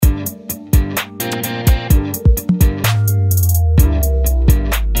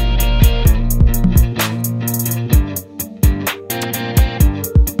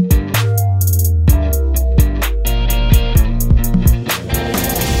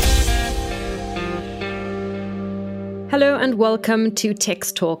Hello and welcome to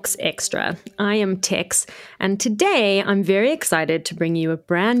Tex Talks Extra. I am Tex, and today I'm very excited to bring you a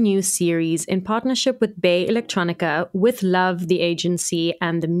brand new series in partnership with Bay Electronica, with Love, the agency,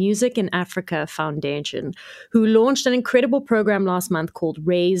 and the Music in Africa Foundation, who launched an incredible program last month called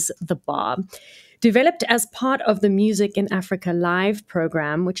Raise the Bar. Developed as part of the Music in Africa Live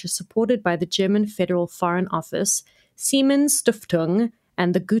program, which is supported by the German Federal Foreign Office, Siemens Stiftung,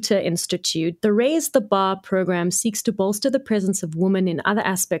 and the Goethe Institute, the Raise the Bar program seeks to bolster the presence of women in other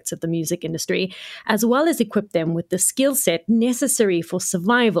aspects of the music industry, as well as equip them with the skill set necessary for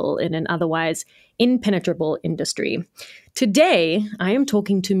survival in an otherwise impenetrable industry. Today, I am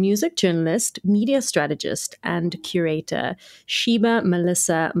talking to music journalist, media strategist, and curator, Sheba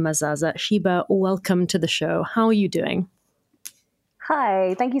Melissa Mazaza. Sheba, welcome to the show. How are you doing?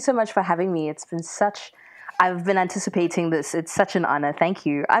 Hi, thank you so much for having me. I've been anticipating this. It's such an honor. Thank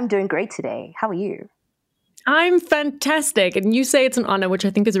you. I'm doing great today. How are you? I'm fantastic. And you say it's an honor, which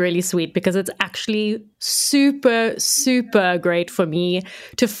I think is really sweet because it's actually super, super great for me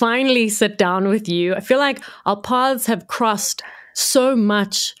to finally sit down with you. I feel like our paths have crossed so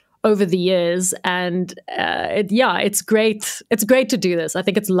much over the years. And it's great. It's great to do this. I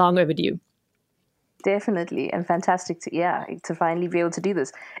think it's long overdue. Definitely, and fantastic to finally be able to do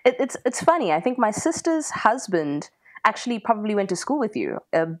this. It's funny. I think my sister's husband actually probably went to school with you,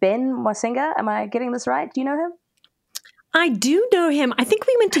 Ben Mwasenga. Am I getting this right? Do you know him? I do know him. I think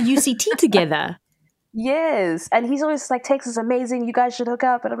we went to UCT together. Yes, and he's always like, "Tex is amazing. You guys should hook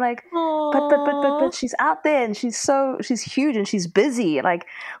up." And I'm like, but she's out there and she's huge and she's busy. Like,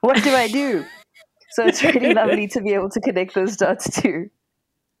 what do I do? So it's really lovely to be able to connect those dots too.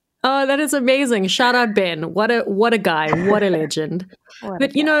 Oh, that is amazing. Shout out Ben. What a guy. What a legend.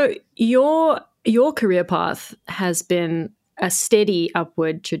 You know, your career path has been a steady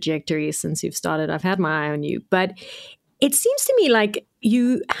upward trajectory since you've started. I've had my eye on you, but it seems to me like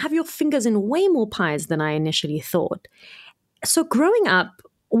you have your fingers in way more pies than I initially thought. So growing up,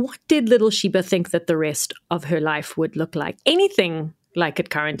 what did little Sheba think that the rest of her life would look like? Anything like it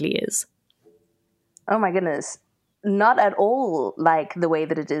currently is? Oh my goodness. Not at all like the way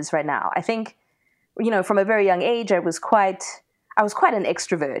that it is right now. I think, from a very young age, I was quite an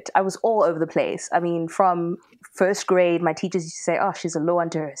extrovert. I was all over the place. I mean, from first grade, my teachers used to say, "Oh, she's a law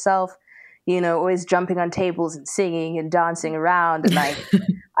unto herself," always jumping on tables and singing and dancing around. And like,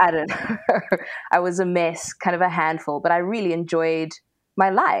 I don't know, I was a mess, kind of a handful, but I really enjoyed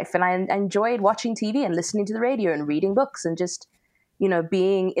my life. And I enjoyed watching TV and listening to the radio and reading books and just,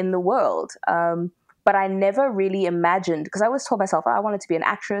 being in the world. But I never really imagined, because I always told myself, I wanted to be an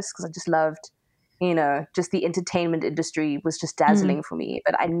actress because I just loved, just the entertainment industry was just dazzling for me.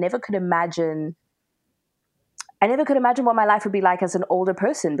 But I never could imagine what my life would be like as an older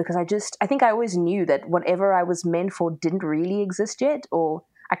person, because I think I always knew that whatever I was meant for didn't really exist yet, or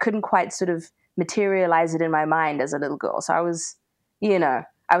I couldn't quite sort of materialize it in my mind as a little girl. So I was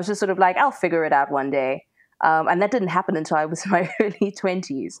just sort of like, I'll figure it out one day. And that didn't happen until I was in my early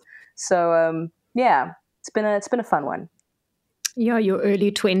 20s. So, yeah, it's been a fun one. Yeah, your early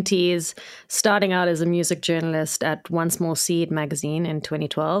 20s, starting out as a music journalist at Once More Seed magazine in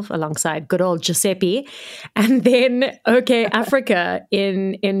 2012, alongside good old Giuseppe, and then OK Africa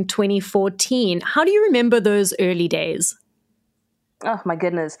in 2014. How do you remember those early days? Oh, my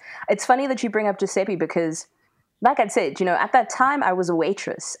goodness. It's funny that you bring up Giuseppe because, like I said, at that time I was a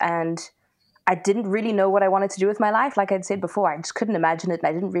waitress and I didn't really know what I wanted to do with my life. Like I'd said before, I just couldn't imagine it. And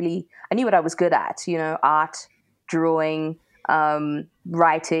I knew what I was good at, art, drawing,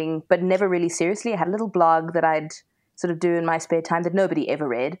 writing, but never really seriously. I had a little blog that I'd sort of do in my spare time that nobody ever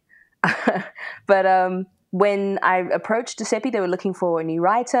read. But when I approached Giuseppe, they were looking for a new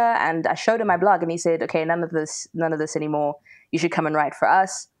writer, and I showed him my blog and he said, "Okay, none of this anymore. You should come and write for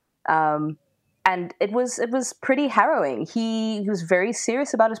us." And it was pretty harrowing. He was very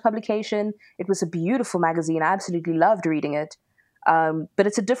serious about his publication. It was a beautiful magazine. I absolutely loved reading it. But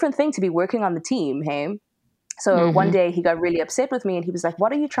it's a different thing to be working on the team, hey? So one day he got really upset with me and he was like,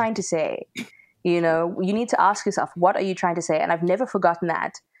 "What are you trying to say? You need to ask yourself, what are you trying to say?" And I've never forgotten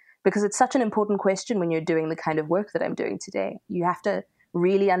that, because it's such an important question when you're doing the kind of work that I'm doing today. You have to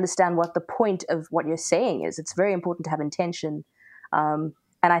really understand what the point of what you're saying is. It's very important to have intention.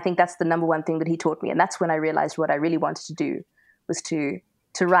 And I think that's the number one thing that he taught me. And that's when I realized what I really wanted to do was to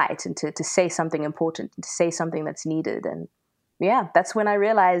write and to say something important and to say something that's needed. And yeah, that's when I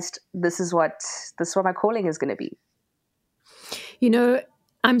realized this is what my calling is going to be.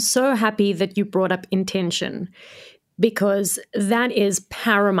 I'm so happy that you brought up intention, because that is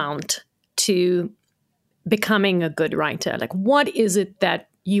paramount to becoming a good writer. Like, what is it that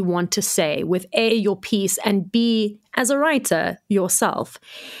you want to say with A, your piece, and B, as a writer, yourself.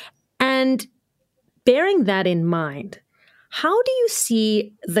 And bearing that in mind, how do you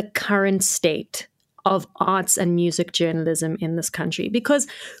see the current state of arts and music journalism in this country? Because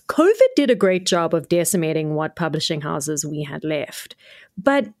COVID did a great job of decimating what publishing houses we had left.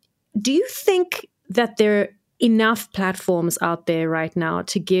 But do you think that there are enough platforms out there right now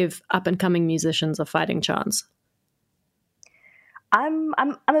to give up-and-coming musicians a fighting chance? I'm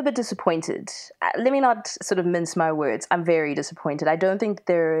a bit disappointed. Let me not sort of mince my words. I'm very disappointed. I don't think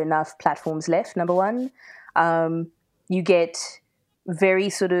there are enough platforms left, number one. You get very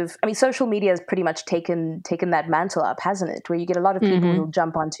sort of, I mean, social media has pretty much taken that mantle up, hasn't it? Where you get a lot of people who'll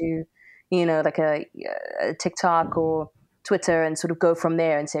jump onto, like a TikTok or Twitter and sort of go from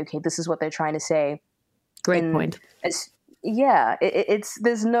there and say, okay, this is what they're trying to say. Great point.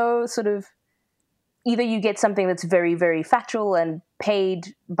 There's no sort of, either you get something that's very, very factual and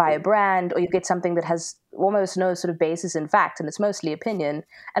paid by a brand, or you get something that has almost no sort of basis in fact, and it's mostly opinion,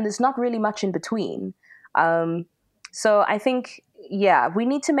 and there's not really much in between. So I think, we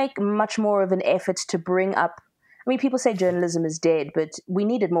need to make much more of an effort to bring up, I mean, people say journalism is dead, but we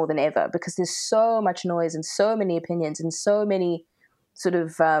need it more than ever because there's so much noise and so many opinions and so many sort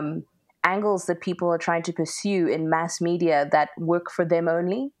of angles that people are trying to pursue in mass media that work for them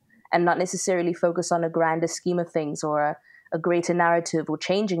only, and not necessarily focus on a grander scheme of things or a greater narrative or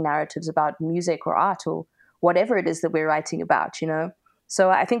changing narratives about music or art or whatever it is that we're writing about, So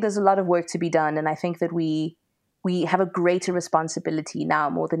I think there's a lot of work to be done, and I think that we have a greater responsibility now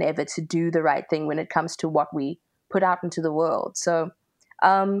more than ever to do the right thing when it comes to what we put out into the world. So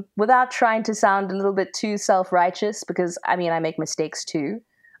without trying to sound a little bit too self-righteous, because, I mean, I make mistakes too,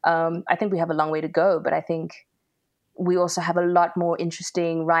 I think we have a long way to go, but I think we also have a lot more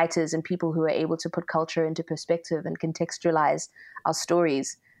interesting writers and people who are able to put culture into perspective and contextualize our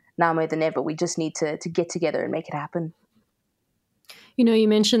stories now more than ever. We just need to get together and make it happen. You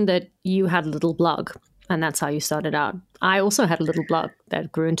mentioned that you had a little blog, and that's how you started out. I also had a little blog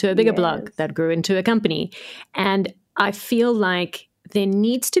that grew into a bigger blog, that grew into a company. And I feel like there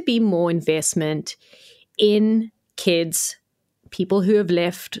needs to be more investment in kids, people who have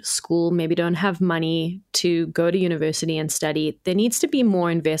left school, maybe don't have money to go to university and study. There needs to be more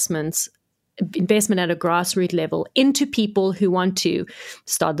investment at a grassroots level into people who want to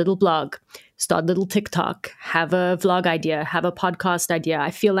start a little blog, start a little TikTok, have a vlog idea, have a podcast idea.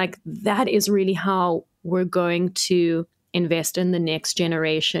 I feel like that is really how we're going to invest in the next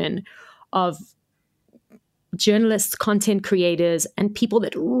generation of journalists, content creators, and people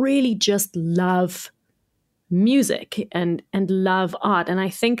that really just love music and love art. And I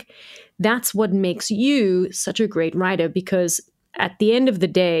think that's what makes you such a great writer, because at the end of the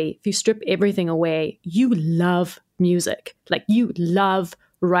day, if you strip everything away, you love music. Like, you love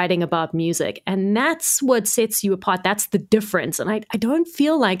writing about music. And that's what sets you apart. That's the difference. And I don't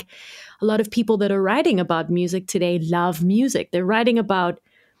feel like a lot of people that are writing about music today love music. They're writing about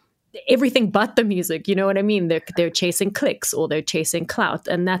everything but the music. You know what I mean? They're chasing clicks or they're chasing clout.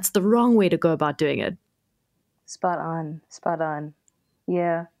 And that's the wrong way to go about doing it. Spot on.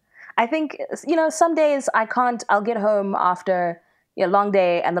 Yeah. I think, some days I'll get home after a long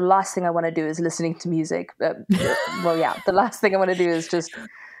day and the last thing I want to do is listening to music. The last thing I want to do is just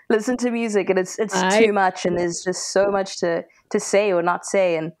listen to music, and it's too much, and there's just so much to say or not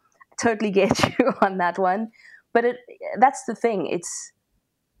say, and I totally get you on that one. But that's the thing.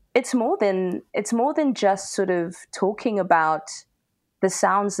 It's more than just sort of talking about the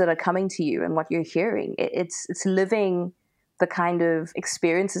sounds that are coming to you and what you're hearing. It's living the kind of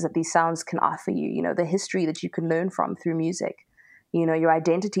experiences that these sounds can offer you, the history that you can learn from through music, your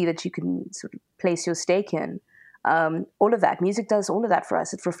identity that you can sort of place your stake in. All of that. Music does all of that for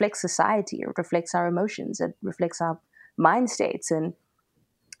us. It reflects society. It reflects our emotions. It reflects our mind states. And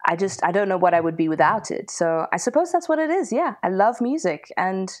I don't know what I would be without it. So I suppose that's what it is. Yeah, I love music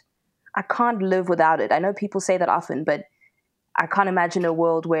and I can't live without it. I know people say that often, but I can't imagine a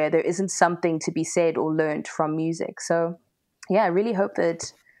world where there isn't something to be said or learned from music. So, I really hope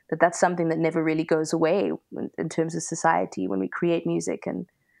that that's something that never really goes away in terms of society when we create music and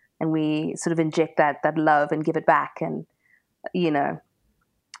we sort of inject that love and give it back and,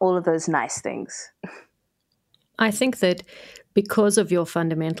 all of those nice things. I think that because of your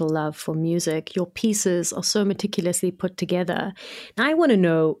fundamental love for music, your pieces are so meticulously put together. Now, I want to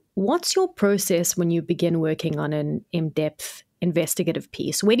know, what's your process when you begin working on an in-depth investigative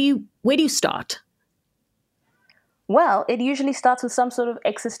piece? Where do you start? Well, it usually starts with some sort of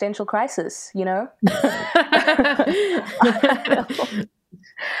existential crisis,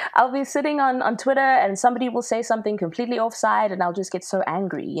 I'll be sitting on Twitter and somebody will say something completely offside and I'll just get so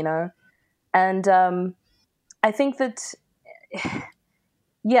angry, And I think that,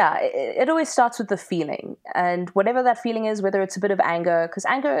 yeah, it always starts with the feeling. And whatever that feeling is, whether it's a bit of anger, because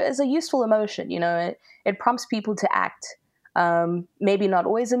anger is a useful emotion, it prompts people to act. Maybe not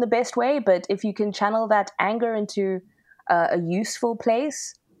always in the best way, but if you can channel that anger into a useful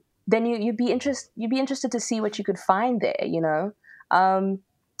place, then you'd be interested to see what you could find there.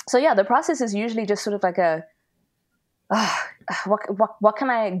 So yeah, the process is usually just sort of like what can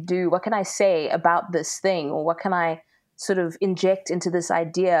I do? What can I say about this thing? Or what can I sort of inject into this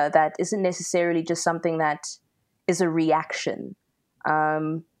idea that isn't necessarily just something that is a reaction?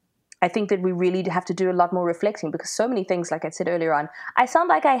 I think that we really have to do a lot more reflecting, because so many things, like I said earlier on, I sound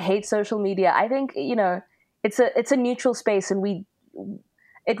like I hate social media. I think, it's a neutral space, and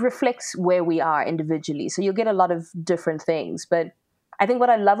it reflects where we are individually. So you'll get a lot of different things. But I think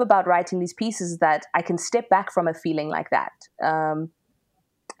what I love about writing these pieces is that I can step back from a feeling like that. And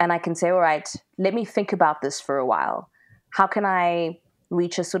I can say, all right, let me think about this for a while. How can I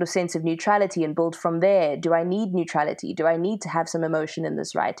reach a sort of sense of neutrality and build from there? Do I need neutrality? Do I need to have some emotion in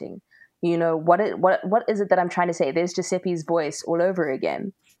this writing? What is it that I'm trying to say? There's Giuseppe's voice all over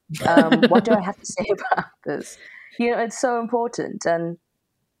again. What do I have to say about this? It's so important. And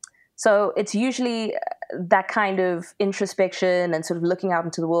so it's usually that kind of introspection and sort of looking out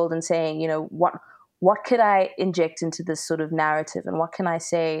into the world and saying, what could I inject into this sort of narrative, and what can I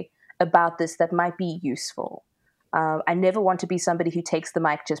say about this that might be useful? I never want to be somebody who takes the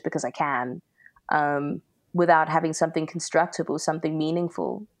mic just because I can, without having something constructive or something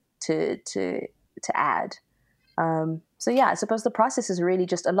meaningful to add. So yeah, I suppose the process is really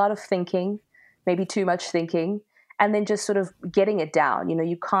just a lot of thinking, maybe too much thinking, and then just sort of getting it down.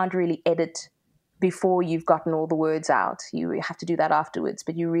 You can't really edit before you've gotten all the words out. You have to do that afterwards,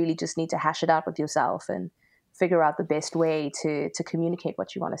 but you really just need to hash it out with yourself and figure out the best way to communicate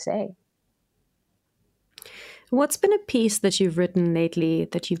what you want to say. What's been a piece that you've written lately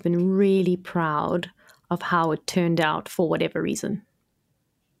that you've been really proud of how it turned out for whatever reason?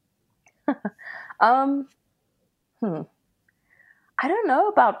 I don't know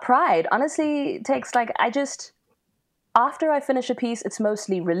about pride. Honestly, it takes after I finish a piece, it's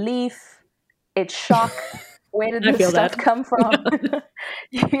mostly relief. It's shock. Where did this stuff come from?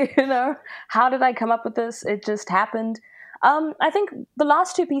 How did I come up with this? It just happened. I think the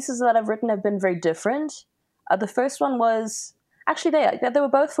last two pieces that I've written have been very different. The first one was actually they were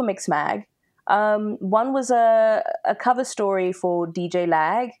both for Mix Mag. One was a cover story for DJ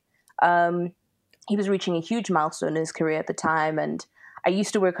Lag. He was reaching a huge milestone in his career at the time, and I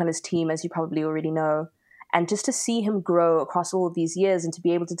used to work on his team, as you probably already know. And just to see him grow across all of these years and to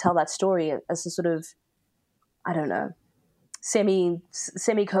be able to tell that story as a sort of, I don't know,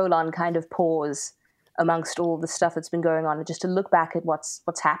 semicolon kind of pause amongst all the stuff that's been going on, and just to look back at what's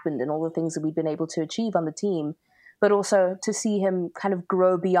happened and all the things that we've been able to achieve on the team, but also to see him kind of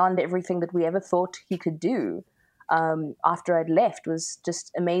grow beyond everything that we ever thought he could do after I'd left was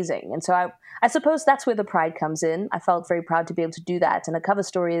just amazing. And so I suppose that's where the pride comes in. I felt very proud to be able to do that. And a cover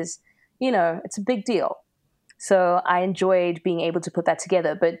story is, it's a big deal. So I enjoyed being able to put that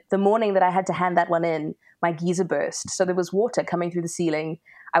together. But the morning that I had to hand that one in, my geyser burst. So there was water coming through the ceiling.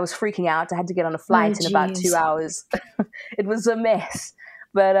 I was freaking out. I had to get on a flight in about 2 hours. It was a mess.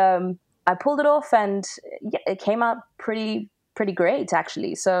 But I pulled it off, and yeah, it came out pretty great,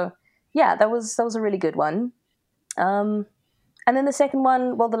 actually. So yeah, that was a really good one. And then the second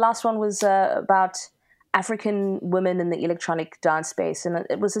one, the last one was about African women in the electronic dance space. And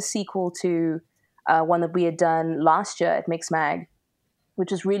it was a sequel to one that we had done last year at Mix Mag,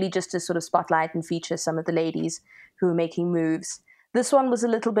 which was really just to sort of spotlight and feature some of the ladies who were making moves. This one was a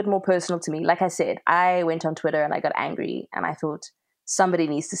little bit more personal to me. Like I said, I went on Twitter and I got angry, and I thought somebody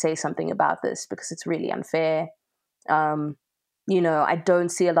needs to say something about this because it's really unfair. I don't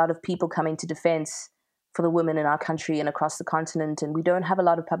see a lot of people coming to defense for the women in our country and across the continent, and we don't have a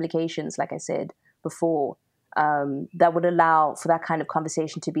lot of publications, like I said before, that would allow for that kind of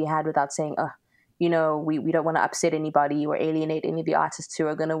conversation to be had without saying, we don't want to upset anybody or alienate any of the artists who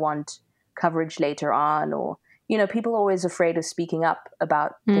are going to want coverage later on. Or, people are always afraid of speaking up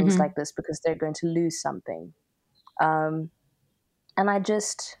about things like this because they're going to lose something. And I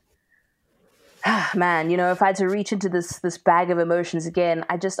just, man, if I had to reach into this bag of emotions again,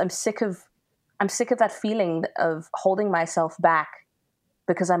 I'm sick of that feeling of holding myself back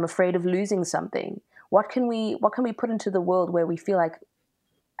because I'm afraid of losing something. What can we put into the world where we feel like,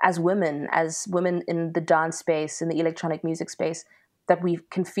 as women in the dance space, in the electronic music space, that we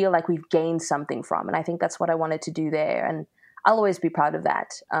can feel like we've gained something from? And I think that's what I wanted to do there. And I'll always be proud of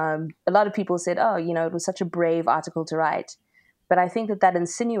that. A lot of people said, oh, it was such a brave article to write. But I think that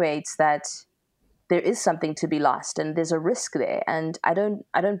insinuates that there is something to be lost and there's a risk there. And I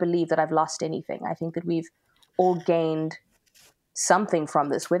don't believe that I've lost anything. I think that we've all gained something from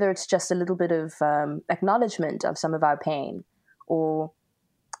this, whether it's just a little bit of acknowledgement of some of our pain, or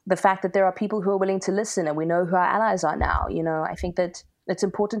the fact that there are people who are willing to listen and we know who our allies are now. I think that it's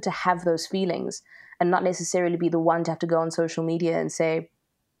important to have those feelings and not necessarily be the one to have to go on social media and say,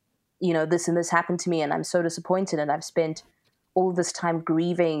 this and this happened to me and I'm so disappointed and I've spent all this time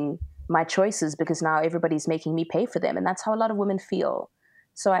grieving my choices because now everybody's making me pay for them. And that's how a lot of women feel.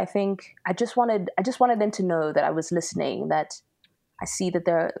 So I think I just wanted them to know that I was listening, that I see that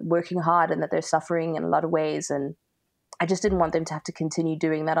they're working hard and that they're suffering in a lot of ways. And I just didn't want them to have to continue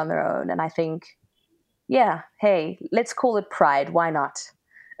doing that on their own. And I think, yeah, hey, let's call it pride. Why not?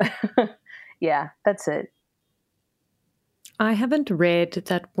 Yeah, that's it. I haven't read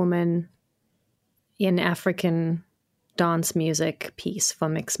that Woman in African Dance Music piece for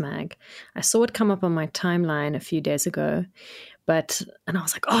Mixmag. I saw it come up on my timeline a few days ago, and I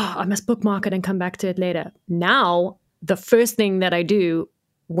was like, oh, I must bookmark it and come back to it later. Now, the first thing that I do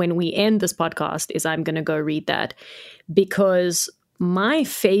when we end this podcast is I'm going to go read that, because my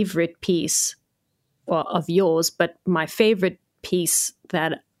favorite piece, well, of yours, but my favorite piece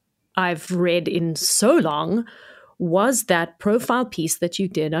that I've read in so long was that profile piece that you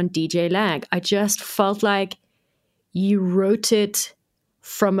did on DJ Lag. I just felt like you wrote it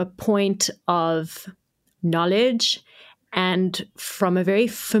from a point of knowledge and from a very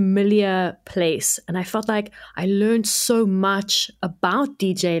familiar place. And I felt like I learned so much about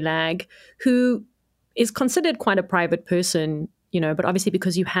DJ Lag, who is considered quite a private person, but obviously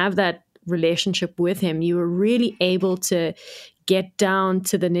because you have that relationship with him, you were really able to get down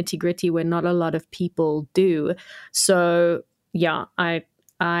to the nitty-gritty where not a lot of people do. So yeah, I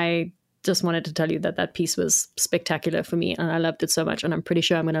just wanted to tell you that piece was spectacular for me and I loved it so much, and I'm pretty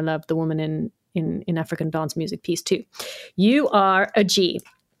sure I'm going to love the Woman in African Dance Music piece too. You are a G.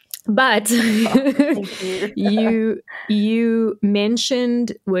 But Thank you. you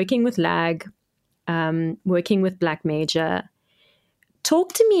mentioned working with Lag, working with Black Major.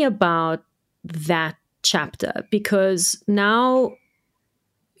 Talk to me about that chapter, because now,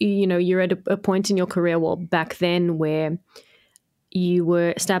 you're at a point in your career, well, back then, where you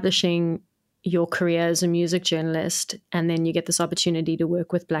were establishing your career as a music journalist, and then you get this opportunity to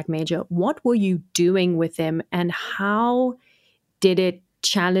work with Black Major. What were you doing with them, and how did it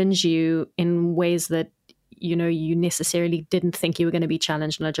challenge you in ways that, you necessarily didn't think you were going to be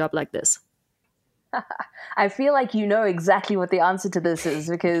challenged in a job like this? I feel like you know exactly what the answer to this is,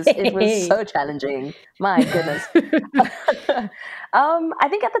 because it was so challenging. My goodness. I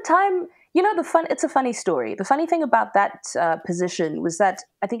think at the time, it's a funny story. The funny thing about that position was that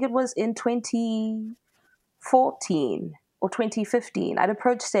I think it was in 2014 or 2015, I'd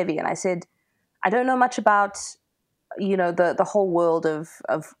approached Sevi and I said, I don't know much about, the whole world of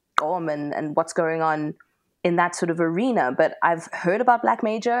GOM and what's going on in that sort of arena, but I've heard about Black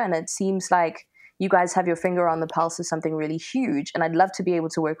Major and it seems like you guys have your finger on the pulse of something really huge, and I'd love to be able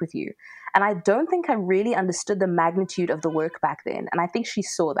to work with you. And I don't think I really understood the magnitude of the work back then. And I think she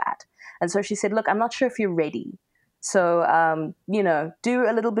saw that. And so she said, look, I'm not sure if you're ready. So, do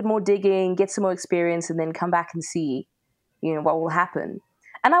a little bit more digging, get some more experience, and then come back and see, what will happen.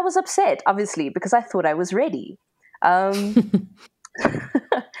 And I was upset, obviously, because I thought I was ready.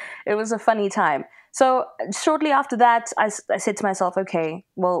 It was a funny time. So shortly after that, I said to myself, okay,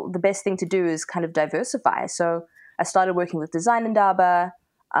 well, the best thing to do is kind of diversify. So I started working with Design Indaba,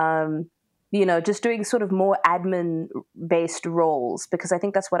 just doing sort of more admin-based roles, because I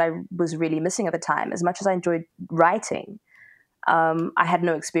think that's what I was really missing at the time. As much as I enjoyed writing, I had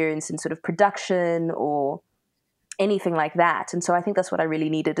no experience in sort of production or anything like that. And so I think that's what I really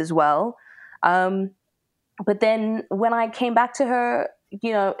needed as well. But then when I came back to her,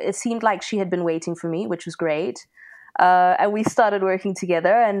 it seemed like she had been waiting for me, which was great. And we started working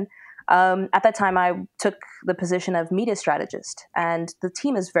together. And at that time, I took the position of media strategist. And the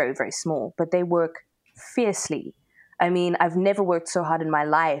team is very, very small, but they work fiercely. I mean, I've never worked so hard in my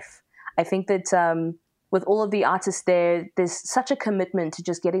life. I think that with all of the artists there, there's such a commitment to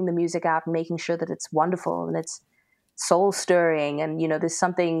just getting the music out and making sure that it's wonderful and it's soul stirring. And, there's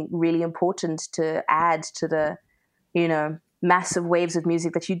something really important to add to the, massive waves of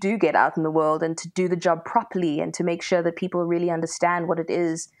music that you do get out in the world, and to do the job properly and to make sure that people really understand what it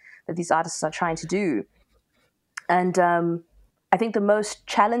is that these artists are trying to do. And I think the most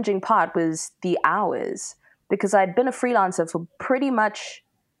challenging part was the hours, because I'd been a freelancer for pretty much,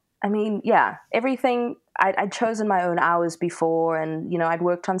 everything I'd chosen my own hours before, and I'd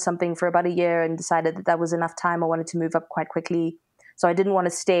worked on something for about a year and decided that was enough time. I wanted to move up quite quickly, so I didn't want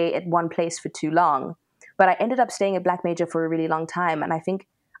to stay at one place for too long. But I ended up staying at Black Major for a really long time, and I think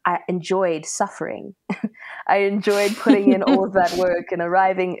I enjoyed suffering. I enjoyed putting in all of that work and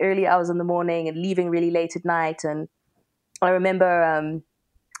arriving early hours in the morning and leaving really late at night. And I remember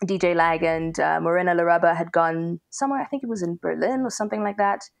DJ Lag and Morena Laraba had gone somewhere, I think it was in Berlin or something like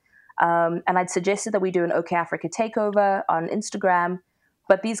that. And I'd suggested that we do an OK Africa takeover on Instagram.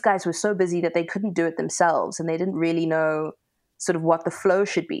 But these guys were so busy that they couldn't do it themselves, and they didn't really know sort of what the flow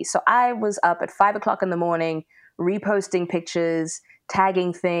should be. So I was up at 5 o'clock in the morning, reposting pictures,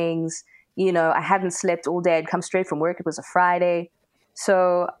 tagging things. I hadn't slept all day. I'd come straight from work. It was a Friday.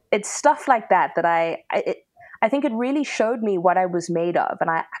 So it's stuff like that I think it really showed me what I was made of.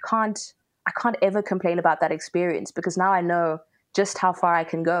 And I can't ever complain about that experience, because now I know just how far I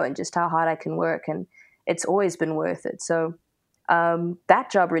can go and just how hard I can work. And it's always been worth it. So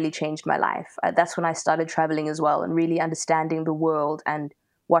that job really changed my life. That's when I started traveling as well and really understanding the world and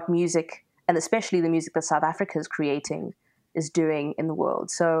what music, and especially the music that South Africa is creating, is doing in the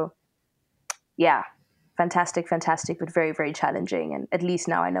world. So yeah, fantastic, but very, very challenging. And at least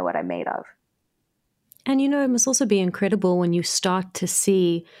now I know what I'm made of. And, it must also be incredible when you start to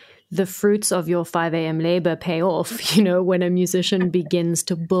see the fruits of your 5 a.m. labor pay off, when a musician begins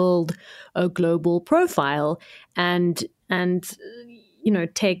to build a global profile and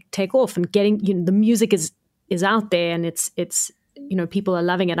take off, and getting, the music is out there, and it's people are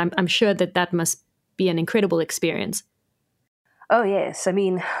loving it. I'm sure that must be an incredible experience. Oh, yes. I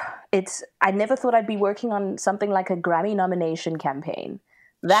mean, I never thought I'd be working on something like a Grammy nomination campaign.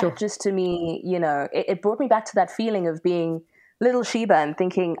 That sure. Just to me, it brought me back to that feeling of being little Sheba and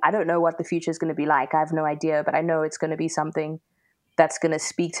thinking, I don't know what the future is going to be like. I have no idea, but I know it's going to be something that's going to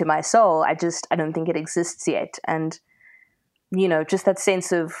speak to my soul. I don't think it exists yet. And, just that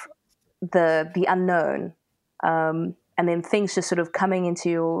sense of the unknown, and then things just sort of coming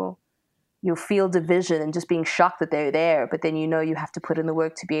into your field of vision and just being shocked that they're there, but then you have to put in the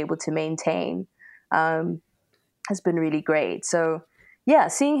work to be able to maintain, has been really great. So yeah,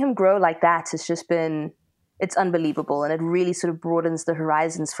 seeing him grow like that has just been, it's unbelievable. And it really sort of broadens the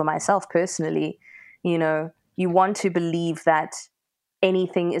horizons for myself personally. You want to believe that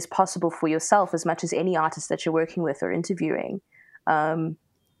anything is possible for yourself as much as any artist that you're working with or interviewing.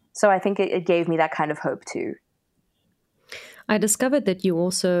 So I think it gave me that kind of hope too. I discovered that you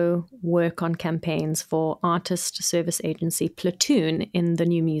also work on campaigns for artist service agency Platoon in the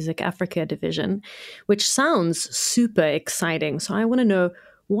New Music Africa division, which sounds super exciting. So I want to know,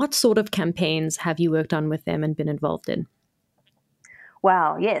 what sort of campaigns have you worked on with them and been involved in?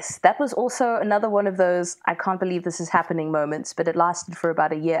 Wow, yes. That was also another one of those I can't believe this is happening moments, but it lasted for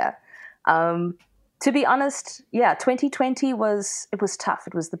about a year. To be honest, 2020 was tough.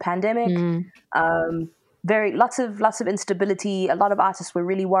 It was the pandemic. Lots of instability. A lot of artists were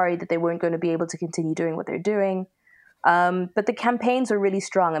really worried that they weren't going to be able to continue doing what they're doing. But the campaigns are really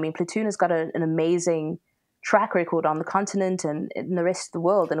strong. I mean, Platoon has got an amazing track record on the continent and in the rest of the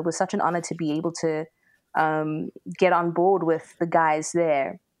world. And it was such an honor to be able to get on board with the guys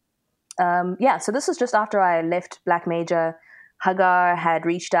there. So this was just after I left Black Major. Hagar had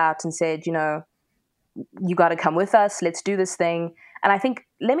reached out and said, you got to come with us. Let's do this thing. And I think,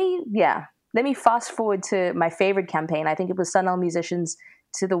 let me fast forward to my favorite campaign. I think it was Sanal Musicians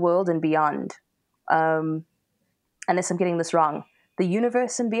to the World and Beyond. Unless I'm getting this wrong. The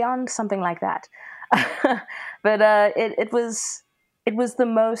Universe and Beyond, something like that. But it was the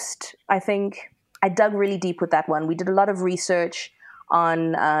most, I think, I dug really deep with that one. We did a lot of research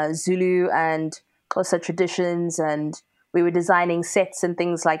on Zulu and Xhosa traditions, and we were designing sets and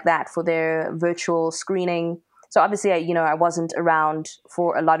things like that for their virtual screening. So obviously, I wasn't around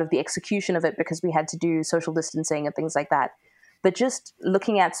for a lot of the execution of it because we had to do social distancing and things like that. But just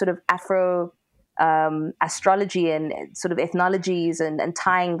looking at sort of Afro astrology and sort of ethnologies and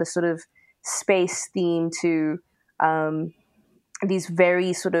tying the sort of space theme to these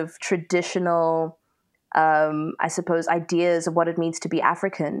very sort of traditional, I suppose, ideas of what it means to be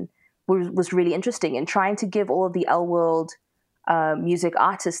African was really interesting. And trying to give all of the L World music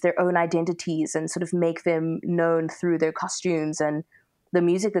artists their own identities and sort of make them known through their costumes and the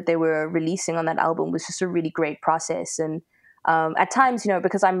music that they were releasing on that album was just a really great process. And at times,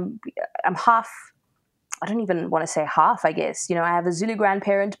 because I'm half, I don't even want to say half, I guess, I have a Zulu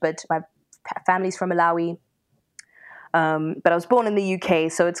grandparent, but my family's from Malawi. But I was born in the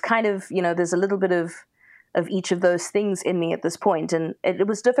UK, so it's kind of, there's a little bit of each of those things in me at this point. And it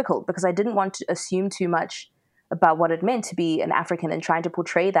was difficult because I didn't want to assume too much about what it meant to be an African and trying to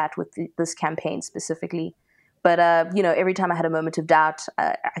portray that with this campaign specifically. But, every time I had a moment of doubt,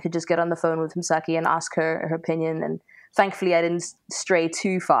 I could just get on the phone with Msaki and ask her opinion. And thankfully, I didn't stray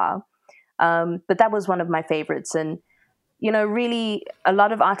too far. But that was one of my favorites. And, really a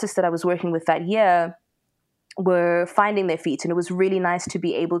lot of artists that I was working with that year were finding their feet. And it was really nice to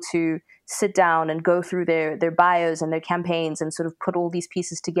be able to sit down and go through their bios and their campaigns and sort of put all these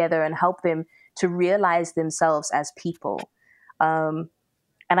pieces together and help them to realize themselves as people.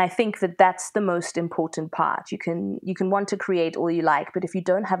 And I think that that's the most important part. You can want to create all you like, but if you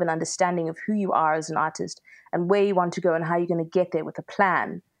don't have an understanding of who you are as an artist and where you want to go and how you're going to get there with a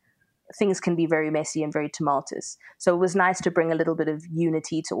plan, things can be very messy and very tumultuous. So it was nice to bring a little bit of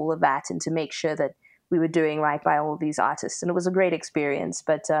unity to all of that and to make sure that we were doing right by all these artists. And it was a great experience.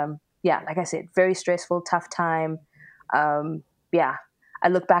 But like I said, very stressful, tough time. I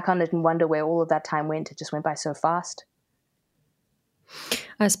look back on it and wonder where all of that time went. It just went by so fast.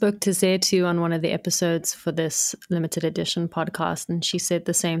 I spoke to Zetu on one of the episodes for this limited edition podcast, and she said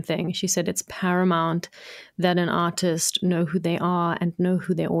the same thing. She said it's paramount that an artist know who they are and know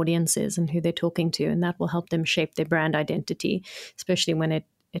who their audience is and who they're talking to, and that will help them shape their brand identity, especially when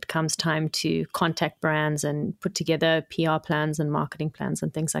it comes time to contact brands and put together PR plans and marketing plans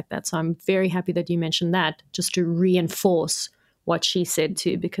and things like that. So I'm very happy that you mentioned that, just to reinforce what she said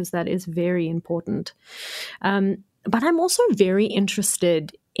too, because that is very important. But I'm also very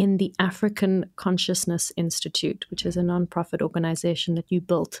interested in the African Consciousness Institute, which is a nonprofit organization that you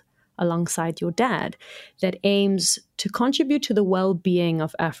built alongside your dad that aims to contribute to the well-being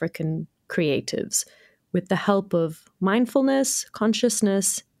of African creatives with the help of mindfulness,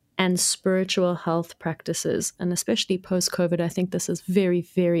 consciousness, and spiritual health practices. And especially post-COVID, I think this is very,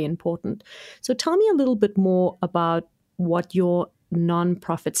 very important. So tell me a little bit more about what your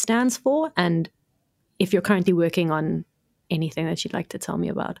nonprofit stands for, and if you're currently working on anything that you'd like to tell me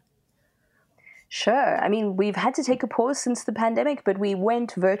about. Sure. I mean, we've had to take a pause since the pandemic, but we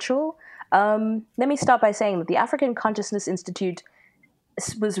went virtual. Let me start by saying that the African Consciousness Institute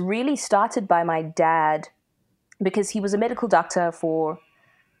was really started by my dad because he was a medical doctor for,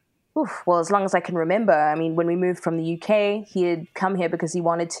 as long as I can remember. I mean, when we moved from the UK, he had come here because he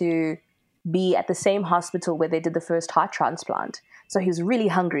wanted to be at the same hospital where they did the first heart transplant. So he was really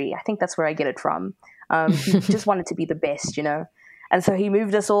hungry. I think that's where I get it from. He just wanted to be the best, And so he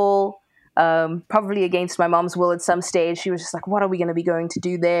moved us all, probably against my mom's will at some stage. She was just like, what are we going to be going to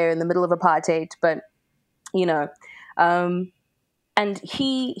do there in the middle of apartheid? But, and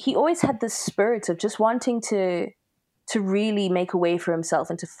he always had this spirit of just wanting to really make a way for himself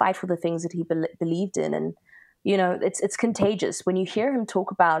and to fight for the things that he believed in. And, it's contagious when you hear him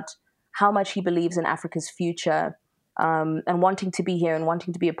talk about how much he believes in Africa's future, and wanting to be here and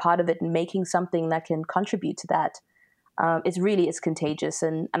wanting to be a part of it and making something that can contribute to that. It's contagious.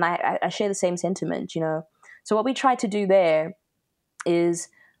 And I share the same sentiment, So what we try to do there is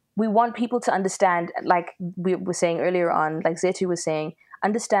we want people to understand, like we were saying earlier on, like Zetu was saying,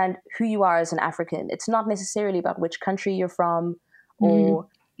 understand who you are as an African. It's not necessarily about which country you're from or,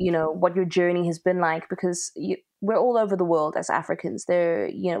 what your journey has been like, because we're all over the world as Africans.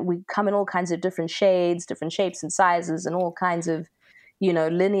 We come in all kinds of different shades, different shapes and sizes, and all kinds of,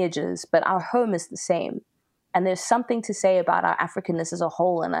 lineages, but our home is the same. And there's something to say about our Africanness as a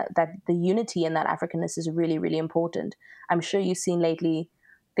whole, and that the unity in that Africanness is really, really important. I'm sure you've seen lately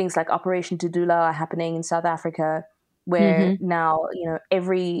things like Operation Tudula are happening in South Africa, where now,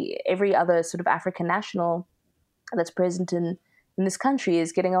 every other sort of African national that's present in this country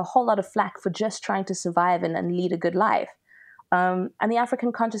is getting a whole lot of flack for just trying to survive and lead a good life. And the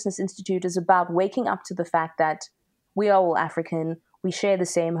African Consciousness Institute is about waking up to the fact that we are all African, we share the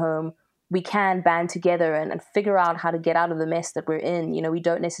same home, we can band together and figure out how to get out of the mess that we're in. We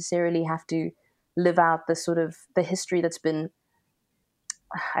don't necessarily have to live out the history that's been,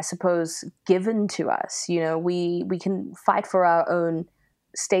 I suppose, given to us. We can fight for our own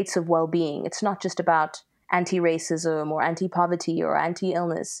states of well-being. It's not just about anti-racism or anti-poverty or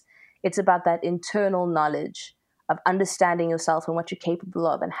anti-illness. It's about that internal knowledge of understanding yourself and what you're capable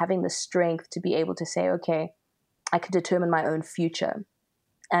of and having the strength to be able to say, okay, I can determine my own future.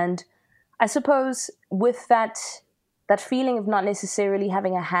 And I suppose with that feeling of not necessarily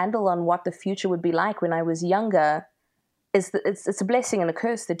having a handle on what the future would be like when I was younger, it's a blessing and a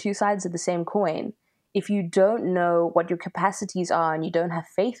curse. They're two sides of the same coin. If you don't know what your capacities are and you don't have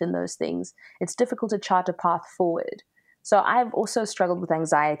faith in those things, it's difficult to chart a path forward. So I've also struggled with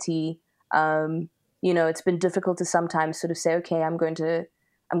anxiety. It's been difficult to sometimes sort of say, okay, I'm going to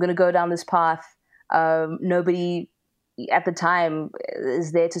go down this path. Nobody at the time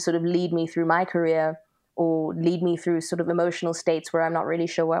is there to sort of lead me through my career or lead me through sort of emotional states where I'm not really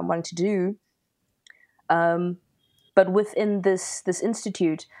sure what I want to do. But within this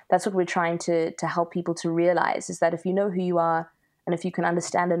institute, that's what we're trying to help people to realize, is that if you know who you are and if you can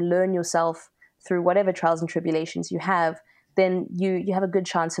understand and learn yourself through whatever trials and tribulations you have, then you have a good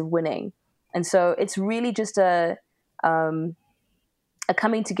chance of winning. And so it's really just a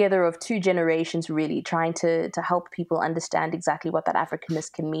coming together of two generations, really trying to help people understand exactly what that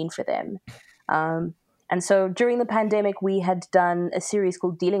Africanness can mean for them. And so during the pandemic, we had done a series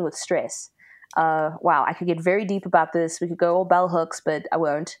called Dealing with Stress. Wow, I could get very deep about this. We could go all bell hooks, but I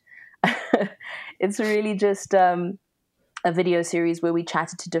won't. It's really just a video series where we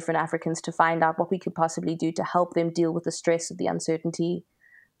chatted to different Africans to find out what we could possibly do to help them deal with the stress of the uncertainty,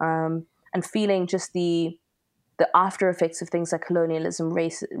 and feeling just the after effects of things like colonialism,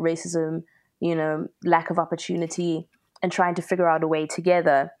 racism, lack of opportunity, and trying to figure out a way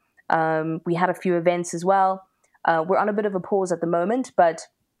together. We had a few events as well. We're on a bit of a pause at the moment, but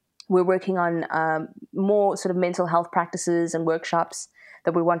we're working on more sort of mental health practices and workshops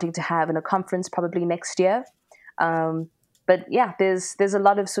that we're wanting to have in a conference probably next year. But yeah, there's a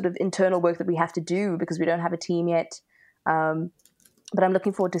lot of sort of internal work that we have to do because we don't have a team yet. But I'm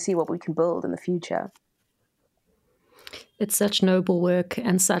looking forward to see what we can build in the future. It's such noble work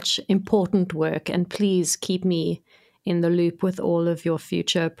and such important work. And please keep me in the loop with all of your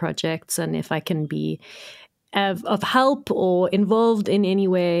future projects. And if I can be of help or involved in any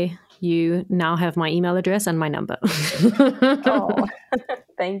way, you now have my email address and my number. Oh,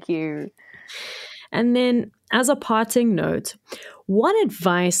 thank you. And then as a parting note, what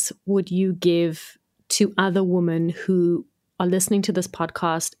advice would you give to other women who are listening to this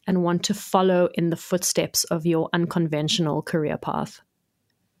podcast and want to follow in the footsteps of your unconventional career path?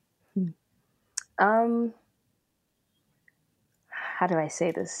 How do I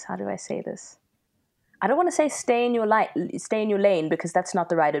say this? I don't want to say stay in your lane, because that's not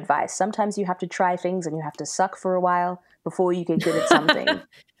the right advice. Sometimes you have to try things and you have to suck for a while before you get good at something.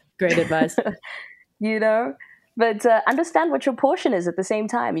 Great advice. But understand what your portion is at the same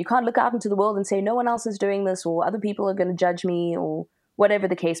time. You can't look out into the world and say, no one else is doing this, or other people are going to judge me, or whatever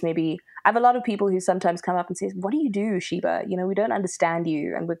the case may be. I have a lot of people who sometimes come up and say, what do you do, Sheba? We don't understand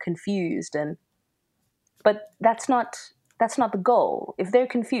you and we're confused. But that's not the goal. If they're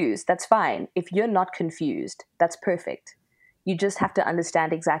confused, that's fine. If you're not confused, that's perfect. You just have to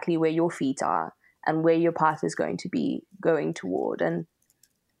understand exactly where your feet are and where your path is going to be going toward. And,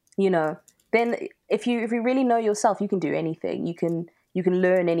 then if you really know yourself, you can do anything. You can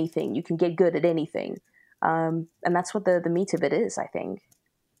learn anything. You can get good at anything. And that's what the meat of it is, I think.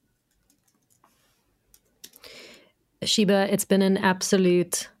 Sheba, it's been an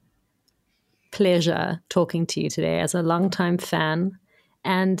absolute pleasure talking to you today. As a longtime fan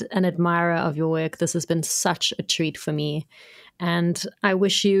and an admirer of your work, this has been such a treat for me. And I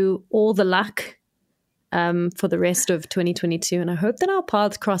wish you all the luck for the rest of 2022. And I hope that our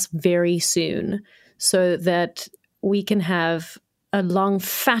paths cross very soon so that we can have a long,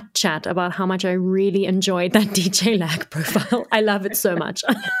 fat chat about how much I really enjoyed that DJ Lag profile. I love it so much.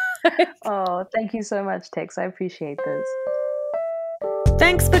 Oh, thank you so much, Tex. I appreciate this.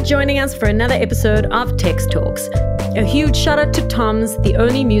 Thanks for joining us for another episode of Tex Talks. A huge shout out to Tom's, the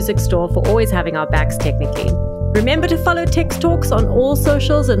only music store, for always having our backs technically. Remember to follow Tex Talks on all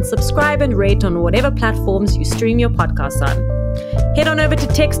socials and subscribe and rate on whatever platforms you stream your podcasts on. Head on over to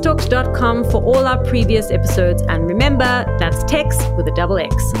textalks.com for all our previous episodes, and remember, that's Tex with a double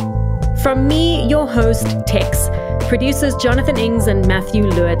X. From me, your host, Tex, producers Jonathan Ings and Matthew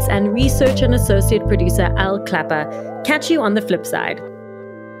Lewitz, and research and associate producer Al Clapper. Catch you on the flip side.